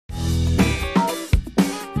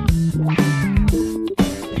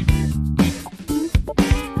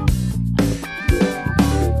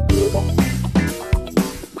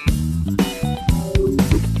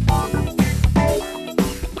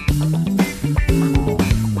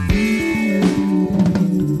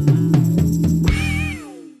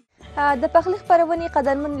د پخلی خپرونې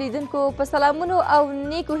قدرمن لیدونکو په سلامونو او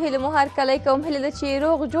نیکو هیلو مو هرکلی کوم. هیله ده چې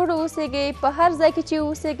روغ جوړ اوسیږئ، په هر ځای کې چې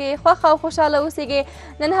اوسیږئ خوښ او خوشحاله اوسیږئ.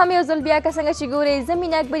 نن هم یو ځل بیا که څنګه چې ګورئ زه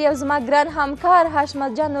مینه اکبر او زما ګران همکار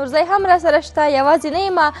حشمت جان نورزی هم راسره شته، یوازې نه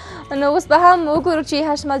یم. نو اوس به هم وګورو چې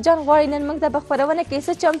حشمت جان غواړي نن موږ ته په خپرونه کې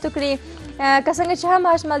څه چمتو کړي. که څنګه چې هم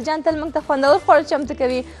حشمت جان تل موږ ته خوندور خواړه چمتو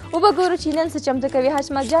کوي، وبه ګورو چې نن څه چمتو کوي.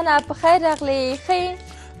 حشمت جان په خیر راغلی. ښه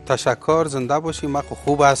تشکر، زنده باشی. من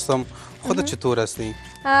خوب هستم. خودت چطور هستی؟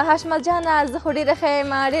 حشمت جان زه خو ډېره ښه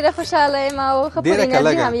یم، ډېره خوشحاله یم او ښه پر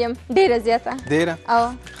انرژي هم یم. ډېره زیاته. ډېره؟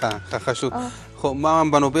 ښه شد. خب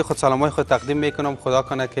من به نوبه خود سلامای خود تقدیم میکنم. خدا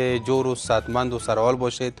کنه که جور و صحتمند و سرحال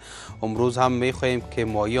باشید. امروز هم میخواهیم که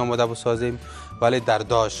ماهی آماده بسازیم، ولی در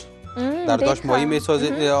داش ماهی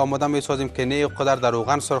میسازیم، آماده میسازیم که نه قدر در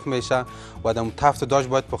روغن سرخ میشه و در تفت داش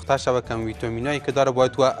باید پخته شود که ویتامینایی که داره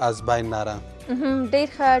باید تو از بین نره. ډېر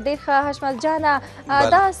ښه حشمت جانه.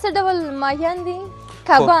 دا څه ډول ماهیان دي؟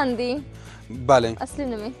 کبان دي؟ بله اصلی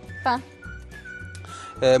نومې.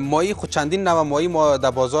 ماهی خود چندین نوع ماهی ما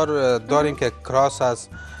در بازار داریم که کراس است،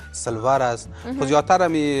 سلور است. خود زیادتر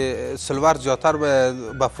همی سلور زیادتر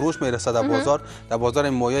به فروش میرسه در بازار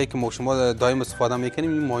این ماهیایی که ما شما دائم استفاده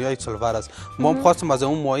میکنیم این ماهیای سلور است. ما هم خواستیم از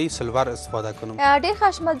اون ماهی سلور استفاده کنیم. ډېر ښه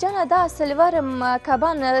حشمت جانه. دا سلور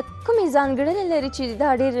کبان کومې ځانګړنې لري چې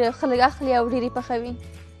دا ډېر خلک اخلي او ډېر یې پخوي؟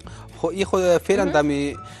 خب این خود فعلا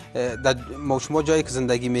در ما شما جایی که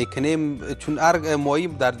زندگی میکنیم چون هر ماهی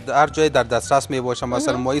در هر جای در دسترس می باشه.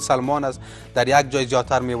 مثلا ماهی سلمان است در یک جای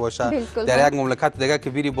زیادتر می باشه، در یک مملکت دیگه که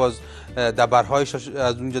بیری باز در برهایش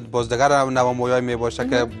از اونجا باز دیگر نوع ماهی می باشه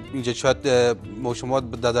که اینجا شاید ما شما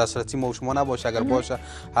در دسترسی ما شما نباشه، اگر باشه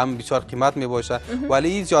هم بسیار قیمت می باشه.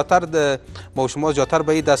 ولی زیادتر ما شما زیادتر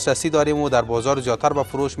به این دسترسی داریم و در بازار زیادتر به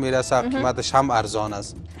فروش میرسه، قیمتش هم ارزان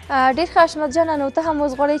است. ډېر ښه حشمت جانه. نو ته هم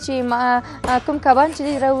اوس غواړې چې کوم کبان چې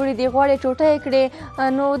دی راوړي دي غواړې ټوټه یې کړې،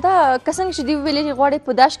 نو دا که څنګه چې دوی ویلې چې غواړې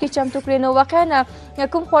په داش کې چمتو کړې، نو واقعا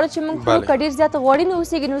کوم خواړه چې موږ خورو که ډېر زیات غوړي نه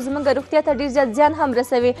اوسېږي نو زموږ روغتیا ته ډېر زیات زیان هم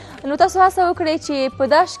رسوي. نو تاسو هڅه وکړئ چې په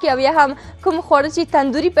داش کې او یا هم کوم خواړه چې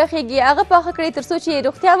تندوري پخېږي هغه پاخه کړئ تر څو چې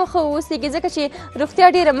روغتیا مو ښه واوسېږي، ځکه چې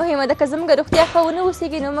روغتیا ډېره مهمه ده. که زموږ روغتیا ښه ونه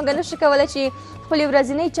اوسېږي نو موږ نشو کولی چې خپلې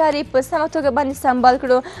ورځنۍ چارې په سمه توګه باندې سمبال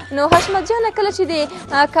کړو. نو حشمت جانه کله چې د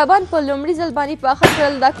کبان په لومړي ځل باندې پاخه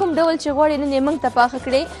کړل دا کوم ډول چې غواړې نن یې موږ ته پاخه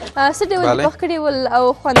کړې، څه ډول پاخه کړي ول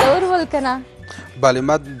او خوندور ول که نه؟ بله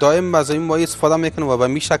من دائم از این ماهی استفاده میکنم و به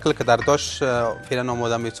می شکل که در داش فعلا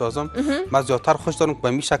آماده میسازم. من زیادتر خوش دارم که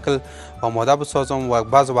به می شکل آماده بسازم و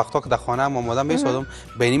بعض وقتا که در خانه هم آماده میسازم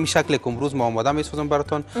به این شکل که امروز ما آماده میسازم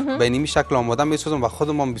براتون، به این شکل آماده میسازم و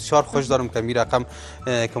خودم بسیار خوش دارم که می رقم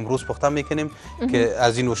که امروز پخته میکنیم که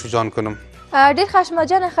از این نوش جان کنم. ډېر ښه حشمت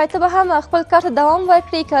جانه. ښایي ته به هم خپل کار ته دوام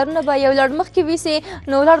ورکړې، کارونه به یو لړ مخکې ویسې،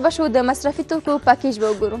 نو ولاړ به شو د مصرفي توکو پاکیج به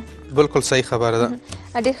وګورو. بالکل صحیح خبره ده.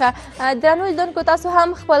 ډېر ښه. درنو لیدونکو تاسو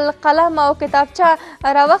هم خپل قلم او کتابچه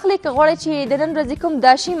راواخلئ که غواړئ چې د نن ورځې کوم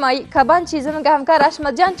داشي کبان چې زموږ همکار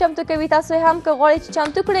حشمت جان چمتو کوي تاسو هم که غواړئ چې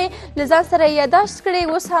چمتو کړئ له ځان سره یاداشت کړئ.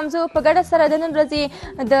 اوس هم زه په ګډه سره د نن ورځې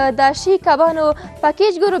د داشي کبانو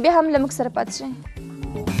پاکیج ګورو، بیا هم له موږ سره پاتې شئ.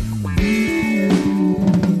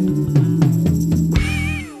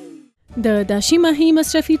 د داشي ماهي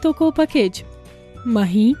مصرفي توکو پاکیج: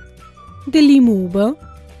 ماهي، د لیمو اوبه،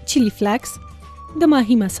 چیلی فلیکس، د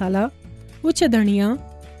ماهي مساله، وچه دڼیا،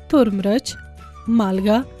 تور مرچ،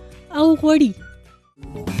 مالګه او غوړي.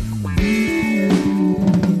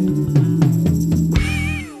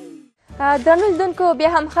 درنو لیدونکو بیا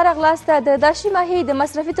هم ښه راغلاست. د داشي ماهي د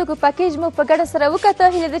مصرفي توکو پاکیج مو په ګډه سره وکته.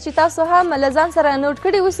 هیله ده چې تاسو هم له ځان سره نوټ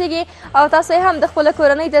کړي اوسیږي او تاسو هم د خپله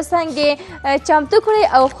کورنۍ تر څنګ چمتو کړئ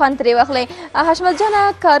او خوند ترې واخلئ. حشمت جانه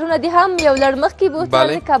کارونه دې هم یو لړ مخکې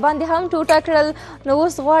بوتل، کبان دې هم ټوټه کړل، نو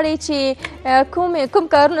اوس غواړئ چې کوم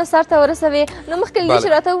کارونه سرته ورسوي. نو مخکې لږ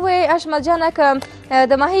راته ووایئ حشمت جانه که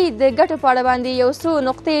د ماهي د ګټو په اړه باندې یو څو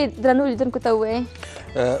نقطې درنو لیدونکو ته ووایئ.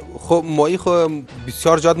 خب ماهی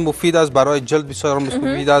بسیار زیاد مفید است برای جلد، بسیار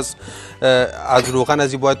مفید است. از روغن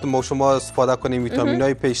از این باید ما شما استفاده کنیم، ویتامین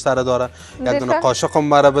های پیشتر داره. یک دونه قاشق هم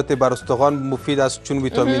مربوط بر استخوان مفید است چون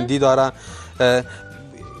ویتامین دی داره.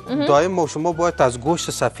 دائم ما شما باید از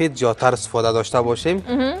گوشت سفید زیادتر استفاده داشته باشیم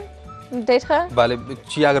ډیر ښه. بله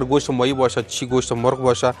چی اگر گوشت ماهی باشد چی گوشت مرغ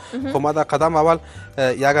باشد خب ما در قدم اول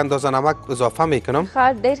یک اندازه نمک اضافه میکنم.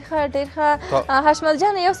 ډیر ښه ډیر ښه. حشمت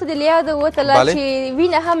جان یو څه د لیاد وتله چې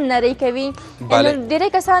وینه هم نری کوي. ډیری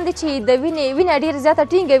کسان دي چې د وینه ډیر زیاته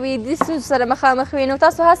ټینګه وي د ستونزو سره مخامخ وي. نو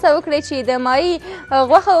تاسو هڅه وکړئ چې د ماهي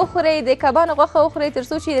غوښه وخورئ، د کبانو غوښه وخورئ تر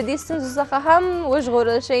څو چې د دې ستونزو څخه هم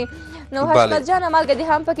وژغورل شئ. نو حشمت جان مالګه دې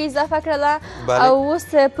هم پکې اضافه کړله او اوس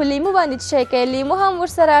په لیمو باندې څه شی کوي؟ لیمو هم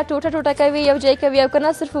ورسره ټوټه ټوټه کوي یو ځای کوي او که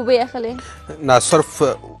نه صرف اوبه یې اخلي؟ نه صرف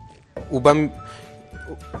اوبه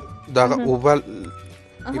دغه اوبه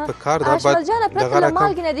په کار ده. حشمت جان پرته له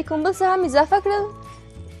مالګې نه دې کوم بل څه هم اضافه کړل؟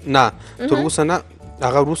 نه تر اوسه نه،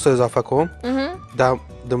 هغه وروسته اضافه کوم. دا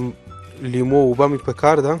د لیمو اوبه مې په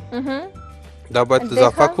کار ده، دا باید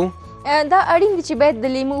اضافه کوم. دا اړین دي چې باید د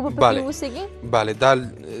لیمو اوبه پکې وسیږي. بله دا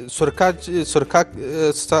سرکه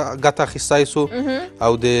ګټه اخیستی سو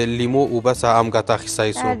او د لیمو اوبه څخه هم ګټه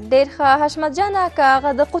اخیستی سو. ډېر ښه. حشمت جانه که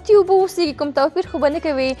هغه د قطي اوبه وسیږي کوم توپیر خو به نه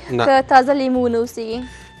کوي که تازه لیمو ونه وسیږي؟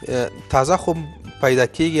 تازه خو پیدا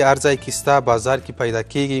کیږي، هر ځای کې سته، بازار کې پیدا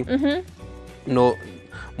کیږي. نو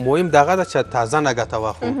مهم دغه ده چې تازه نه ګټه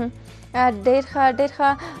واخلو. ډیر ښه ډیر ښه.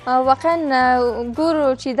 واقعا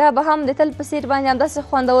ګورو چې دا به هم د تل په څیر باندې همداسې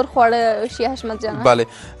خوندور خواړه شي حشمت جان. بله.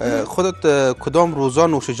 خودت کدام روزا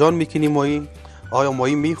نوش جان میکنی ماهی؟ آیا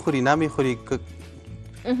ماهی میخوری نمیخوری؟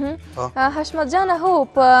 حشمت جان هو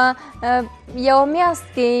په یو میاشت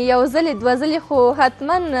کې یو ځلې دوه ځلې خو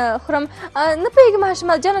حتما خورم. نه پوهېږم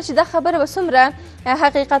حشمت جانه چې دا خبره به څومره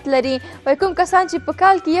حقیقت لري. وایي کوم کسان چې په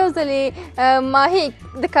کال کې یو ځلې ماهي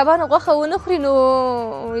د کبانو غوښه ونه خوري نو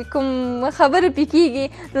کوم خبرې پې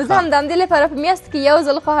کېږي. نو زه هم د همدې لپاره په میاشت کې یو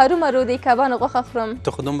ځل خو هرومرو د کبانو غوښه خورم.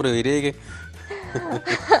 ته خو دومره ویرېږې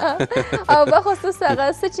او بخصوص هغه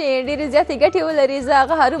څه چې ډېرې زیاتې ګټې ولري زه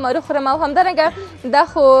هغه هرومرو خورم. او همدارنګه دا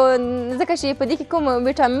خو ځکه چې په دې کې کوم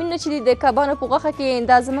ویټامینونه چې دي د کبانو په غوښه کې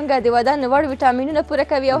دا زموږ د بدن وړ ویټامینونه پوره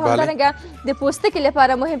کوي. او همدارنګه د پوستکي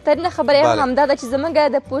لپاره مهمترینه خبره هم همدا ده چې زموږ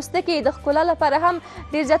د پوستکي د ښکلا لپاره هم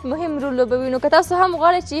ډېر زیات مهم رول لوبوي. نو که تاسو هم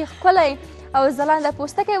غواړئ چې ښکلی او ځلانده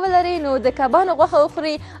پوستکی ولرئ نو د کبانو غوښه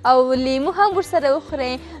وخورئ او لیمو هم ورسره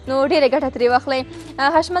وخورئ نو ډېره ګټه ترې واخلئ.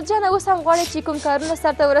 حشمت جانه اوس هم غواړئ چې کوم کارونه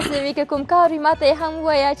سرته ورسوي که کوم کار وي ما ته یې هم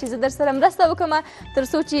ووایه چې زه در سره مرسته وکړم تر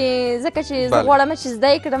څو چې ځکه چې زه غواړم چې زده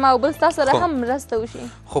یې کړم او بل ستا سره هم مرسته وشي.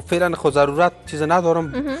 خب فعلا خود ضرورت چیز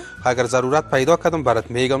ندارم. اگر ضرورت پیدا کردم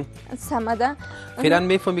برات میگم. سمه ده. فعلا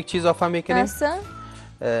میفهمی چیز اضافه میکنیم؟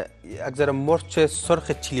 یک ذره مرچ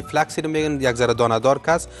سرخ چیلی فلکسی رو میگن، یک ذره دانه‌دار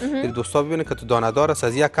کس دوستا ببینن که تو دانه‌دار است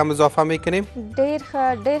از یک کم اضافه میکنیم. ډیر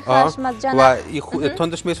ښه حشمت جان. و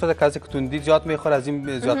تندش میسازه کسی که تندی زیاد میخوره از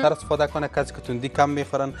این زیادتر استفاده کنه، کسی که تندی کم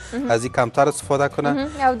میخورن از این کمتر استفاده کنه.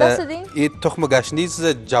 او دست دی این تخم گشنیز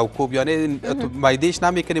جوکوب یعنی تو میدهش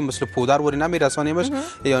نمیکنیم مثل پودر وری نمیرسانیمش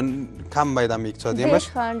یا کم میده میکسادیمش.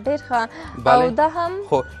 ډیر ښه. او دا هم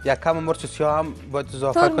خب یک کم مرچ سیاه هم باید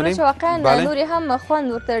اضافه کنیم. واقعا نوری هم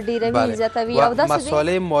خوند ورته ډیروي زیاتوي. او داسې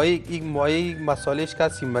مساله ماهی این ماهی مسالهش که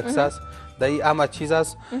سیمکس است دایی همه چیز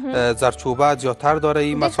است، زرچوبه زیادتر داره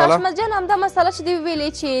این مساله. حشمت جان هم دا مساله چې دی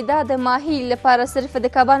ویلې چې دا د ماهی لپاره صرف د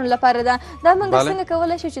کبانو لپاره ده دا موږ څنګه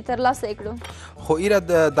کولی شو چې ترلاسه یې کړو؟ خب این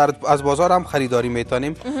از بازار هم خریداری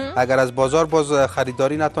میتونیم. اگر از بازار باز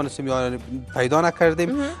خریداری نتونستیم یا پیدا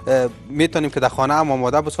نکردیم میتونیم که در خانه هم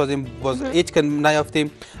آماده بسازیم. باز هیچ که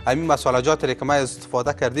نیافتیم همین مسالجات که ما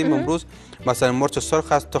استفاده کردیم امروز مثلا مرچ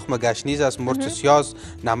سرخ است، تخم گشنیز است، مرچ سیاه،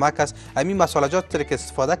 نمک است، همین مسالجات که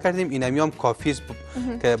استفاده کردیم این هم کافی است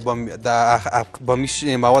که با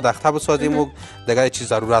مواد اخته بسازیم و دیگه چیز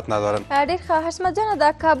ضرورت ندارن. ډیر ښه. حشمت جان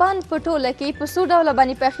دا کبان په ټوله کې په څو ډوله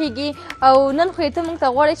باندې پخیږي او نن خو ته موږ ته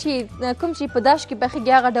غواړې چې کوم چې په داش کې پخیږي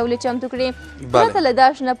هغه ډول چمتو کړي؟ پرته له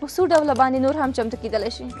داش نه په څو ډوله باندې نور هم چمتو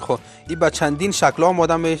کیدلی شي؟ خب این با چندین شکل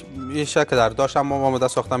آماده میشه که در داش هم آماده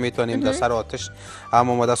ساخته میتونیم، در سر آتش هم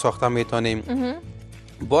آماده ساخته میتونیم.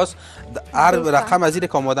 باز هر رقم از این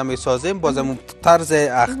که آماده میسازیم باز طرز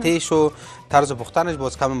اختیش و طرز پختنش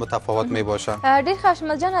باز کم متفاوت می باشه. ډیر ښه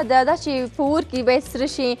حشمت جانه دا چې په اور کې باید سره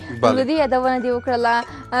شي نو د دې یادونه دې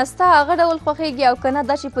وکړله. ستا هغه ډول خوښیږي او که نه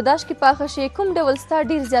دا چې په داش کې پاخه شي کوم ډول ستا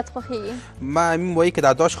ډیر زیات خوښیږي؟ ما همین ماهی که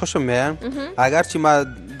در داش خوشم میاد. اگرچه ما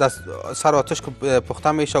سر آتش که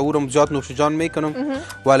پخته میشه او رو زیاد نوش جان میکنم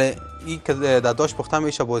ولی این که در داش پخته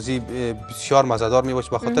میشه بازی بسیار مزه‌دار میباشه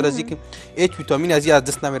به خاطر از اینکه هیچ ویتامین از این از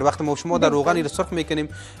دست نمیره. وقتی ما شما در روغن سرخ میکنیم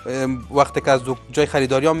وقتی که از جای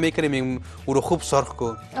خریداری هم میکنیم او رو خوب سرخ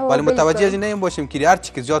کو، ولی متوجه از این نمیباشیم که هر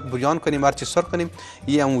چی که زیاد بریان کنیم هر چی سرخ کنیم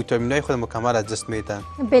این هم ویتامینای خود مکمل از دست میده.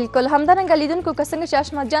 بالکل همدارنګه لیدونکو که څنګه چې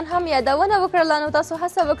حشمت جان هم یادونه وکړله نو تاسو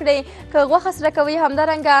هڅه وکړئ که غوښه سره کوئ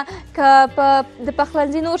همدارنګه که په د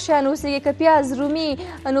پخلنځي نور شیان اوسېږي که پیاز رومي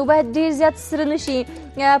نو باید ډېر زیات سره نه شي.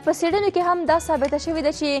 په څېړنو کې هم دا ثابته شوې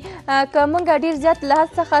ده چې که موږ ډېر زیات له حد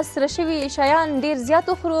څخه سره شوي شیان ډېر زیات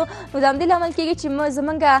وخورو نو د همدې لامل کېږي چې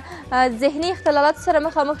زموږ ذهني اختلالات سره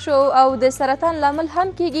مخامخ شو او د سرطان لامل هم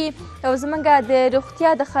کېږي او زموږ د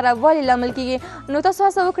روغتیا د خرابوالي لامل کېږي. نو تاسو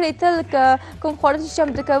هڅه وکړئ تل که کوم خواړه چې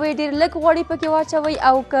چمتو کوئ ډېر لږ غوړي پکې واچوئ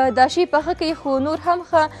او که داشي پخه کوي خو نور هم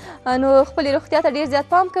ښه نو خپلې روغتیا ته ډېر زیات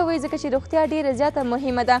پام کوئ ځکه چې روغتیا ډېره زیاته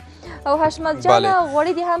مهمه ده. او حشمت جان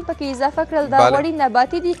غوړي دې هم پکې اضافه کړل دا غوړي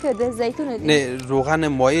نباتي دي که د زیتون دي؟ نه روغن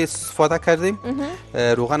ماهی استفاده کردیم.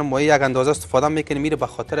 روغن ماهی یک اندازه استفاده میکنیم میره به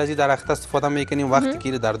خاطر از این درخت استفاده میکنیم وقتی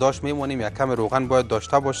که در داش میمونیم یک کم روغن باید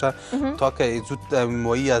داشته باشه تا که زود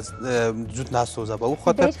ماهی از زود نسوزه. به اون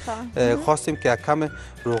خاطر خواستیم که یک کم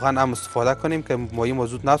روغن هم استفاده کنیم که ماهی ما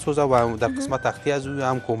زود نسوزه و در قسمت تختی از او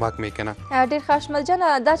هم کمک میکنه. ډېر ښه حشمت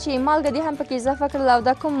جانه دا چې مالګه دې هم پکې اضافه کړل او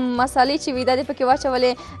دا کوم مسالې چې وي دا دې پکې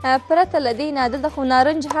واچولې پرته له دې نه دلته خو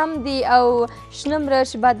نارنج هم دی او شنه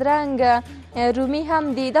مرچ بادرنګ رومی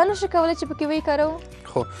هم دی دا نشه کولی چې پکې وکاروو؟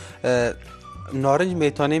 خب نارنج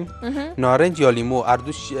میتونیم نارنج یا لیمو هر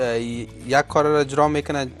دوش یک کار را اجرا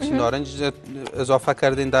میکنه چی نارنج اضافه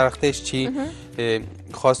کردین درختش چی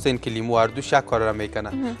خواستین که لیمو هر دوش یک کار را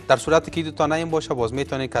میکنه. در صورتی که دو تا نیم باشه باز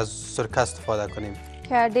میتونین که از سرکه استفاده کنیم.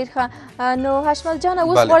 ډېر ښه نو حشمت جان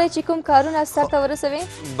اوس غواړئ چې کوم کارونه سرته ورسوي؟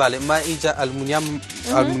 بله ما اینجا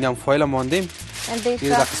المونیم فایل ماندیم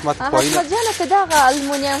حشمت جانه که دغه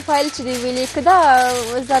المونیم فایل چې دی ویلې که دا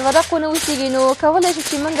زرورقونه اوسېږي نو کولی شو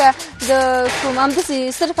چې موږ د کوم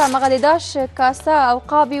همداسې صرف همغه د داش کاسه او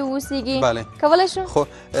قاب اوسېږي کولی شو؟ خب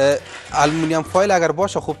المونیم فایل اگر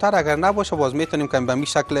باشه خوبتر اگر نباشه باز میتونیم که به این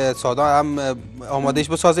شکل ساده هم آمادهش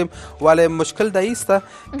بسازیم ولی مشکل در ایست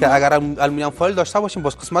که اگر المونیم فایل داشته باشیم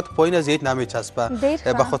باز قسمت پایین زیت نمیچسبه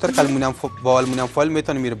به خاطر که با المونیم فایل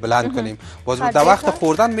میتونیم میره بلند کنیم باز در وقت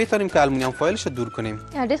خوردن میتونیم که المونیم فایلش دور کنیم.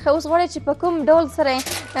 ډېر ښه اوس غواړئ چې په کوم ډول سره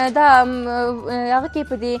دا هغه کې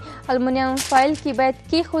په دې المونیم فایل کې باید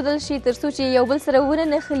کېښودل شي تر څو چې یو بل سره ونه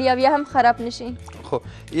نښلي او یا هم خراب نشي؟ خب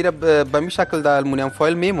این به می شکل در المونیم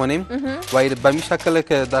فایل میمونیم و این به می شکل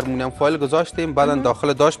که در المونیم فایل گذاشتیم بعدا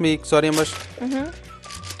داخل داش میگذاریمش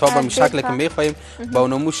تا به می شکل که میخواهیم با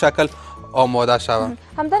اونمو شکل آماده شوه.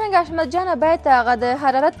 همدارنګه حشمت جانه باید هغه د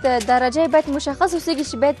حرارت درجه باید مشخص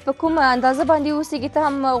اوسېږي چې باید په کومه اندازه باندې اوسېږي ته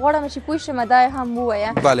هم غواړم چې پوه شم دا هم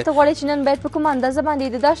ووایه ته غواړې چې نن باید په کومه اندازه باندې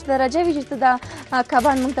د داش درجه وي چې ته دا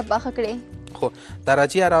کبان موږ ته پاخه کړې؟ خب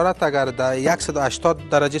درجه حرارت اگر در 180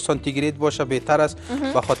 درجه سانتیگراد باشه بهتر است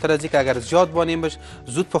به خاطر از اینکه اگر زیاد بانیمش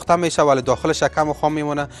زود پخته میشه ولی داخلش کم و خام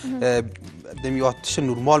میمونه دمی آتش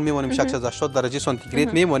نرمال میمونیم 180 درجه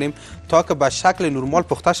سانتیگراد میمونیم تا که به شکل نرمال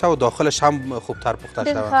پخته شود و داخلش هم خوبتر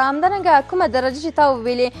پخته شود. همدارنګه کومه درجه چې تا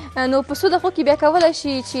وویلې نو په څو دقیقو کې بیا کولی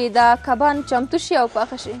شي چې دا کبان چمتو شي او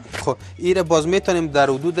پاخه شي؟ خب این باز میتونیم در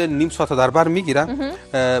حدود نیم ساعت در بر میگیره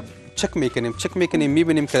چک میکنیم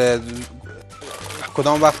میبینیم که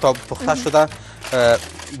کدام وقت تا پخته شده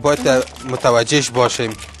باید متوجهش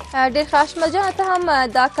باشیم. ډېر ښه حشمت جانه ته هم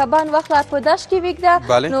دا کبان واخله په داش کې وږده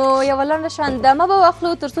نو یوه لنډه شان دمه به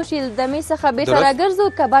واخلو تر څو چې له دمې څخه بېرته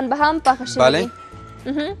راګرځو کبان به هم پاخه شوي وي.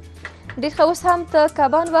 ډېر ښه اوس هم ته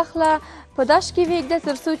کبان واخله په داش کې وږده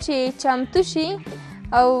تر څو چې چمتو شي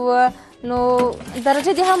او نو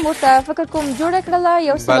درجه دې هم ورته فکر کوم جوړه کړله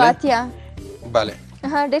 180. بله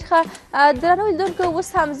ډېر ښه درنو لیدونکو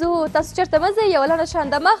اوس هم زه تاسو چېرته مه ځئ یوه لنډه شان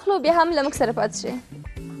دمه اخلو بیا هم له موږ سره پاتې شئ.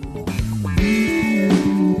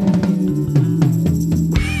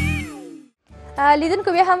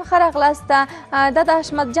 لیدونکو بیا هم ښه راغلاست. دا د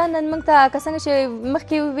حشمت جان نن موږ ته که څنګه چې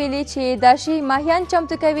مخکې وویلې چې داشي ماهیان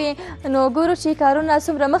چمتو کوي نو ګورو چې کارونه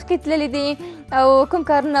څومره مخکې تللي دي او کوم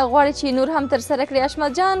کارونه غواړي چې نور هم ترسره کړي.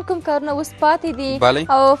 حشمت جان کوم کارونه اوس پاتې دي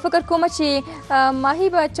او فکر کومه چې ماهي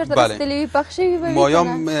به چېرته رسېدلي وي پخ شوي به وي؟ ماهیام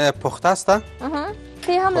پخته است ته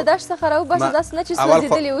هم له داش څخه راوباسه داسې نه چې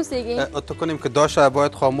سوځېدلې اوسېږي. اتو کنیم که داش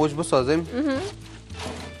باید خاموش بسازیم.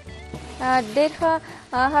 ډېر ښه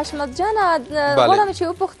حشمت جانه غواړم چې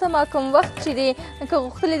وپوښتم کوم وخت چې دی که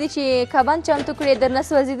غوښتلی دي چې کبان چمتو کړې درنه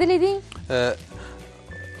سوځېدلي دي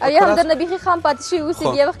او یا هم درنه بیخي خام پاتې شوي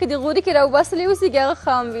اوسېږي یا وخت کې د غوري کې راوباسلی اوسېږي هغه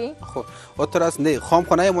خام وي؟ خب اتر است نه خام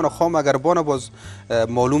خو نمیمونه خام اگر بانه باز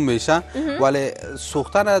معلوم میشه ولی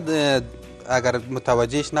سوختن اگر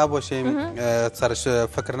متوجهش نباشیم سرش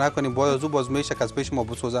فکر نکنیم باز میشه که از پیش ما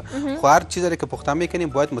بسوزه. خب هر چیزی که پخته میکنیم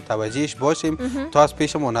باید متوجهش باشیم تا از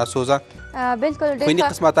پیش ما نسوزه. بالکل. این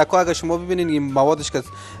قسمت ها اگر شما ببینید این موادش که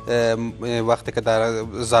وقتی که در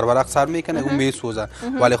زرورق سر میکنه اون میسوزه،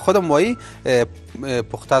 ولی خود ماهی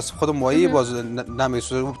پخته است، خود ماهی باز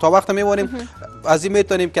نمیسوزه. تا وقت میوانیم از این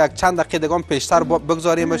میتونیم که چند دقیقه دیگه پیشتر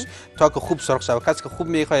بگذاریمش تا که خوب سرخ شود. کسی که خوب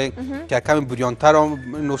میخواد که کمی بریانتر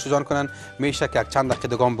نوشجان کنن میشه که چند دقیقه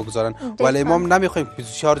دیگه بگذارن، ولی ما نمیخوایم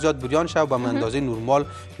بسیار زیاد بریان شه و به اندازه نورمال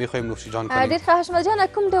میخوایم نوشجان کنیم. ډیر ښه حشمت جان،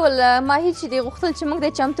 کوم ډول ماهي چې دی غوښتل چې موږ د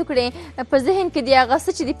چمتو کړي په ذهن کې دی هغه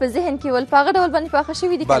څه چې دی په ذهن کې ول په هغه ډول باندې پاخه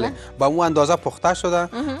شوي دي؟ بله به اون اندازه پخته شده.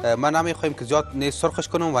 ما نمیخوایم که زیاد نه سرخش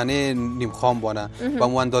کنیم و نه نیم خام بانه، به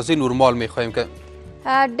اون اندازه نورمال میخوایم که.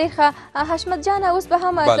 ډیر ښه حشمت جان، اوس به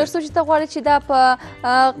هم تر څو چې ته غواړې چې دا په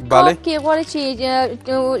قاب کې غواړې چې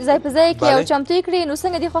ځای په ځای کې او چمتو یې کړې، نو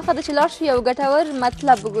څنګه دې خوښه ده چې لاړ شو یو ګټور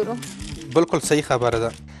مطلب وګورو؟ بالکل صحیح خبره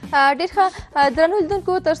ده. ډیر ښه درنو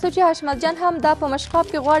لیدونکو، تر څو چې حشمت جان هم دا په مشقاب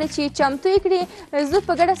کې غواړي چې چمتو یې کړي، زه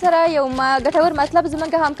په ګډه سره یو ګټور مطلب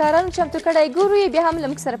زموږ همکارانو چمتو کړی ګورو یې، بیا هم له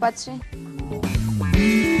موږ سره پاتې شئ.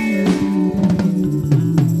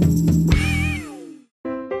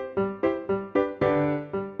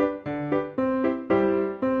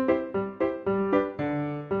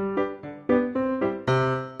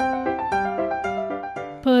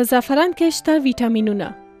 په زعفران کې شته ویټامینونه: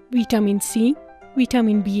 ویټامین سی،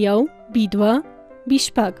 ویټامین B1، B2،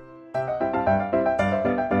 B6.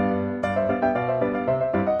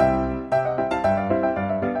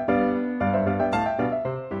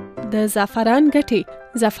 د زعفران ګټې: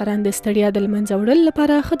 زعفران د ستړیا د له منځه وړلو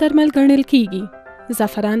لپاره ښه درمل ګڼل کیږي.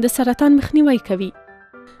 زعفران د سرطان مخنیوی کوي.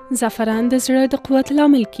 زعفران د زړه د قوت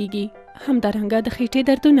لامل کیږي. همدارنګه د خېټې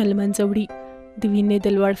دردونه له منځه وړي. د وینې د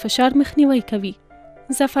لوړ فشار مخنیوی کوي.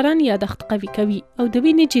 زعفران یادښت قوي کوي او د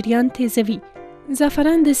وینې جریان تیزوي.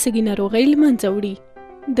 زعفران د سږي ناروغۍ له منځه وړي.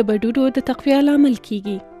 د بډوډو د تقویه لامل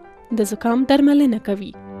کیږي. د زکام درملنه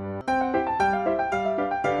کوي.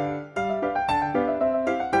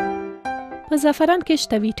 په زعفران کې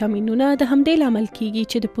شته ویټامینونه د همدې لامل کیږي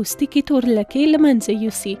چې د پوستکي تور لکې له منځه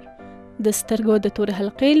یوسي. د سترګو د تور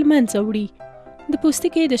حلقې له منځه وړي. د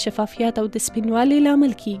پوستکي د شفافیت او د سپینوالي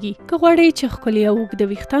لامل کیږي. که غواړئ چې ښکلي او اوږده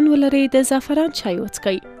ویښتان ولرئ، د زعفران چای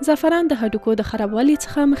وڅښئ. زعفران د هډوکو د خرابوالي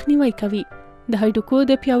څخه مخنیوی کوي. د هډوکو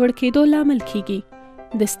د پیاوړ کېدو لامل کیږي.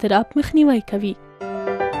 د اضطراب مخنیوی کوي.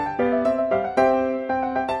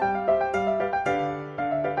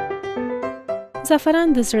 زعفران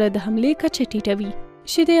د زړه د حملې کچه ټیټوي.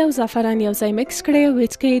 شیدې او زعفران یو ځای مکس کړئ او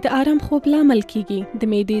وڅښئ. د آرام خوب لامل کیږي. د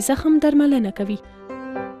معدې زخم درملنه کوي.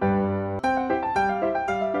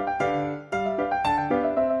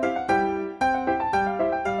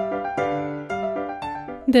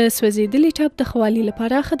 د سوځېدلي ټپ د ښه والي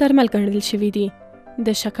لپاره ښه درمل ګڼل شوي دي.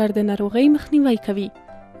 د شکر د ناروغۍ مخنیوی کوي.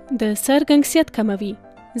 د سر ګنګسیت کموي.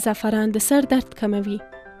 زعفران د سر درد کموي.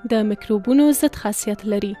 د میکروبونو ضد خاصیت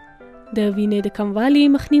لري. د وینې د کموالي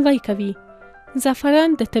مخنیوی کوي.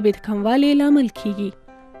 زعفران د تبې د کموالي لامل کیږي.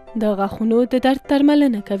 د غاښونو د درد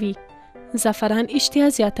درملنه کوي. زعفران اشتها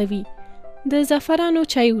زیاتوي. د زعفرانو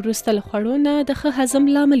چای وروسته له خوړو نه د ښه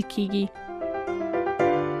هضم لامل کیږي.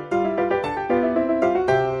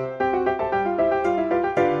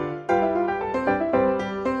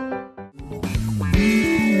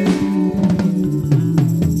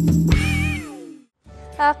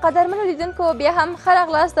 قدرمنو لیدونکو، بیا هم ښه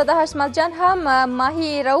راغلاست. د حشمت جان هم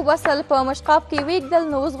ماهي راوباسل، په مشقاب کې ویږدل،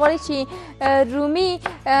 نو اوس غواړي چې رومي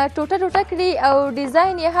ټوټه ټوټه کړي او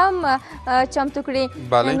ډیزاین یې هم چمتو کړي.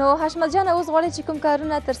 نو حشمت جان اوس غواړي چې کوم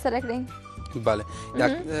کارونه ترسره کړي؟ بله،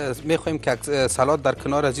 میخوایم که سالاد در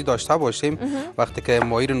کنار از این داشته باشیم. وقتی که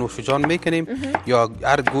ماهی رو نوشجان میکنیم یا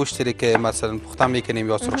هر گوشتی که مثلا پخته میکنیم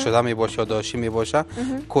یا سرخ شده میباشه یا داشی میباشه،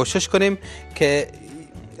 کوشش کنیم که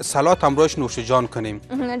سلات هم روش نوشجان کنیم.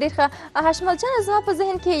 ډیر ښه حشمت جان، زما په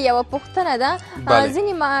ذهن کې یوه پوښتنه ده.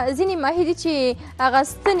 ځینې ماهي دي چې هغه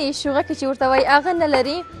ستنې شوغه کې چې ورته وایي هغه نه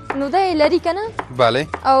لري، نو دا یې لري که نه؟ بله.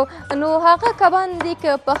 او نو هغه کبان دي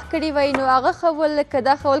که پخ کړي وای، نو هغه ښه ول که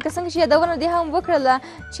دا ښه ول، که څنګه چې یادونه دې هم وکړله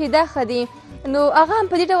چې دا ښه دي، نو هغه هم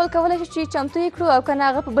په دې ډول کولی شو چې چمتو یې کړو، او که نه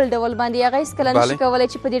هغه په بل ډول باندې هغه هېڅکله نشي کولی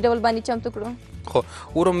چې په دې ډول باندې چمتو کړو؟ خب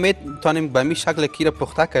او رو میتونیم به می شکل کی را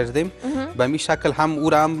پخته کردیم، به می شکل هم او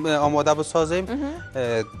را هم آماده بسازیم،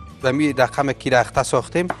 به می رقم کی را اخته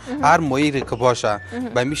ساختیم. هر ماهی که باشه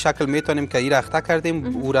به می شکل میتونیم که ای را اخته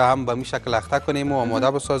کردیم، او را هم به می شکل اخته کنیم و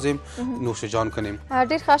آماده بسازیم، نوشجان کنیم.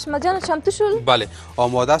 ډیر ښه حشمت جان، چمتو شول؟ بله،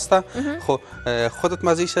 آماده است. خب خودت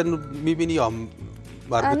مزیش میبینی یا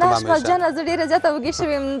مربوط به اشغال جان از ډیره زیاته وږې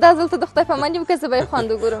شوې یم دا ځل ته د خدای پاماني وکړه زه به یې خوند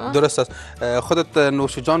وګورم. درست است. خودت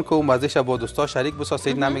نوشیجان کو مزهش با دوستا شریک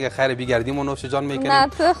بسازید نمیگه خیر بگردیم و نوشیجان میکنیم؟ نه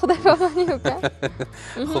تو خدای پامانی وکړه.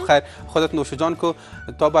 خب خیر خودت نوشیجان کو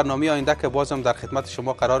تا برنامه آینده که بازم در خدمت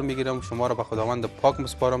شما قرار میگیرم شما را به خداوند پاک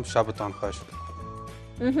مسپارم شبتان خوش.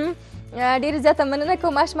 ډیر زیاته مننه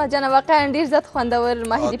کوم اشمت جان واقعا ډیر زیات خوندور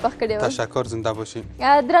ماهي دې پخ کړی و. تشکر زنده باشی.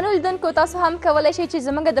 درنو لیدونکو تاسو هم کولی شئ چې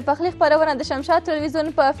زموږ د پخلي خپرونه د شمشاد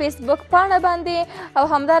ټلویزیون په فیسبوک پاڼه باندې او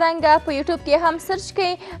همدارنګه په یوټیوب کې هم سرچ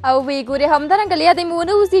کړئ او ویې ګورئ. همدارنګه له یاده مې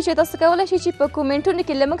ونه وځي چې تاسو کولی شئ چې په کومنټونو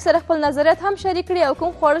کې له موږ سره خپل نظریات هم شریک کړئ او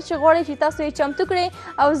کوم خواړه چې غواړئ چې تاسو یې چمتو کړئ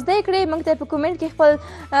او زده یې کړئ موږ ته په کومنټ کې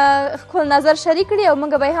خپل نظر شریک کړئ او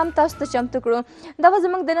موږ به یې هم تاسو ته چمتو کړو. دا به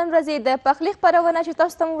زموږ د نن ورځې د پخلي خپرونه چې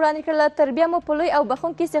تاسو ته مو وړاندې کړله تر بیا مو په لوی او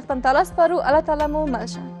بخښونکي څښتن تعالی سپارو. الله تعالی مو مل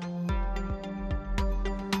شه.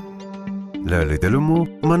 له لیدلو مو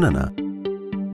مننه.